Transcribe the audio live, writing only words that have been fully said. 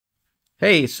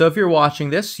Hey, so if you're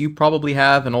watching this, you probably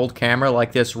have an old camera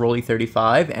like this Rollei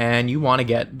 35 and you want to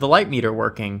get the light meter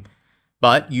working,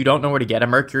 but you don't know where to get a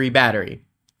Mercury battery.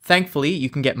 Thankfully, you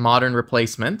can get modern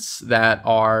replacements that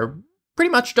are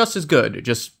pretty much just as good,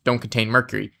 just don't contain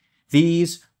mercury.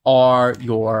 These are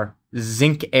your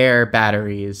Zinc Air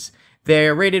batteries.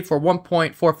 They're rated for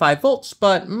 1.45 volts,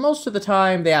 but most of the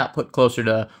time they output closer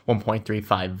to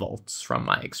 1.35 volts from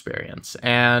my experience.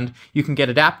 And you can get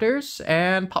adapters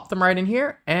and pop them right in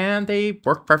here, and they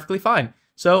work perfectly fine.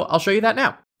 So I'll show you that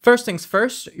now. First things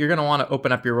first, you're going to want to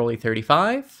open up your Rollei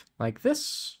 35 like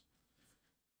this.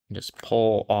 And just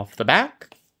pull off the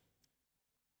back.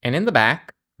 And in the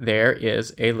back, there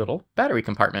is a little battery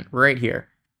compartment right here.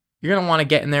 You're going to want to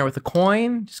get in there with a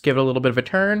coin, just give it a little bit of a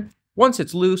turn. Once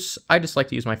it's loose, I just like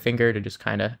to use my finger to just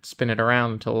kind of spin it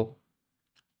around until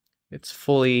it's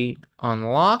fully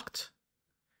unlocked.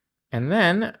 And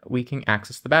then we can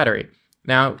access the battery.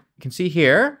 Now, you can see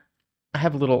here, I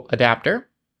have a little adapter.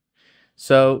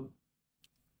 So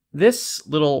this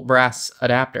little brass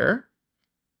adapter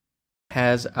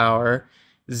has our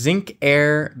Zinc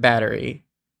Air battery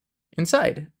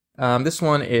inside. This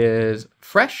one is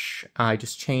fresh. I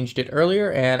just changed it earlier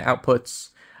and outputs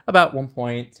about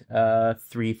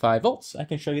 1.35 volts. I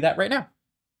can show you that right now.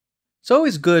 It's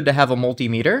always good to have a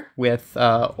multimeter with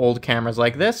old cameras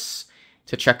like this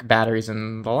to check batteries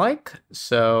and the like.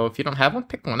 So if you don't have one,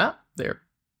 pick one up. They're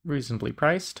reasonably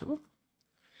priced.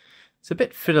 It's a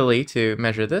bit fiddly to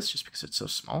measure this just because it's so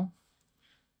small.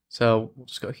 So we'll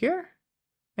just go here.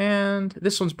 And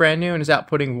this one's brand new and is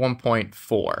outputting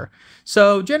 1.4.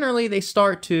 So generally they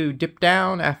start to dip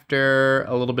down after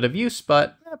a little bit of use,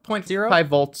 but 0.05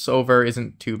 volts over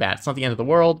isn't too bad. It's not the end of the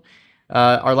world.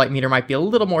 Our light meter might be a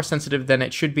little more sensitive than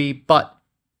it should be, but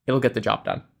it'll get the job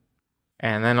done.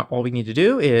 And then all we need to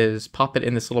do is pop it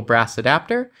in this little brass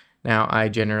adapter. Now I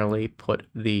generally put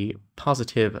the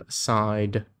positive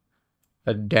side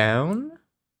down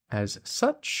as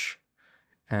such.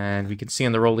 And we can see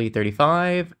on the Rollei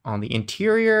 35, on the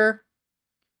interior,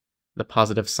 the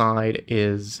positive side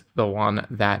is the one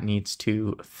that needs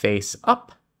to face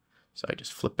up. So I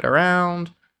just flip it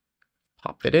around,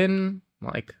 pop it in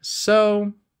like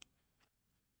so,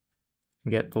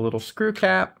 get the little screw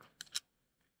cap,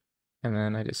 and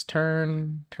then I just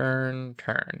turn. Get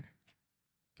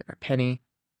our penny.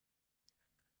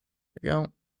 There we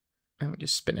go. And we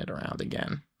just spin it around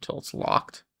again until it's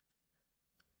locked.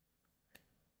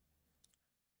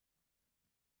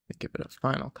 Give it a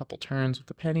final couple turns with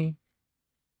the penny.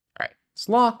 All right, it's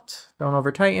locked. Don't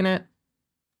over tighten it.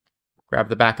 Grab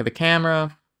the back of the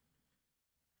camera.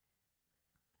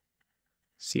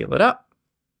 Seal it up.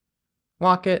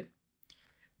 Lock it.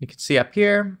 You can see up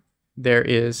here, there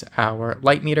is our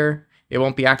light meter. It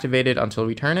won't be activated until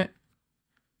we turn it.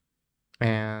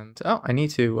 And, oh, I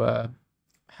need to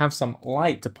have some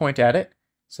light to point at it.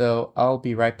 So I'll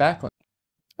be right back.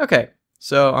 Okay.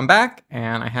 So I'm back,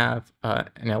 and I have an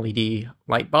LED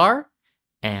light bar,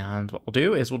 and what we'll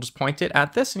do is we'll just point it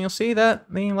at this, and you'll see that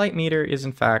the light meter is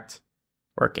in fact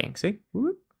working. See?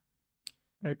 Whoop.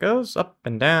 There it goes, up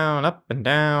and down, up and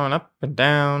down, up and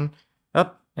down,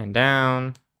 up and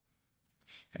down,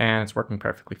 and it's working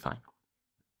perfectly fine.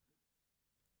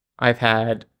 I've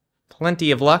had plenty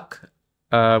of luck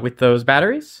with those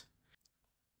batteries.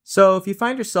 So if you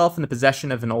find yourself in the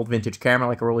possession of an old vintage camera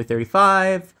like a Rollei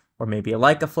 35, or maybe a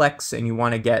Leica Flex, and you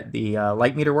want to get the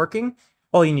light meter working,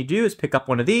 all you need to do is pick up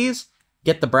one of these,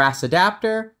 get the brass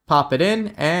adapter, pop it in,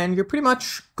 and you're pretty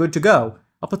much good to go.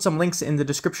 I'll put some links in the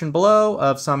description below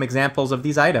of some examples of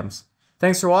these items.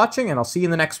 Thanks for watching, and I'll see you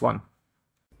in the next one.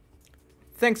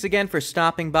 Thanks again for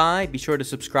stopping by. Be sure to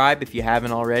subscribe if you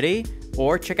haven't already,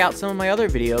 or check out some of my other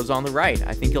videos on the right.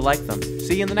 I think you'll like them.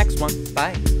 See you in the next one.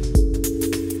 Bye.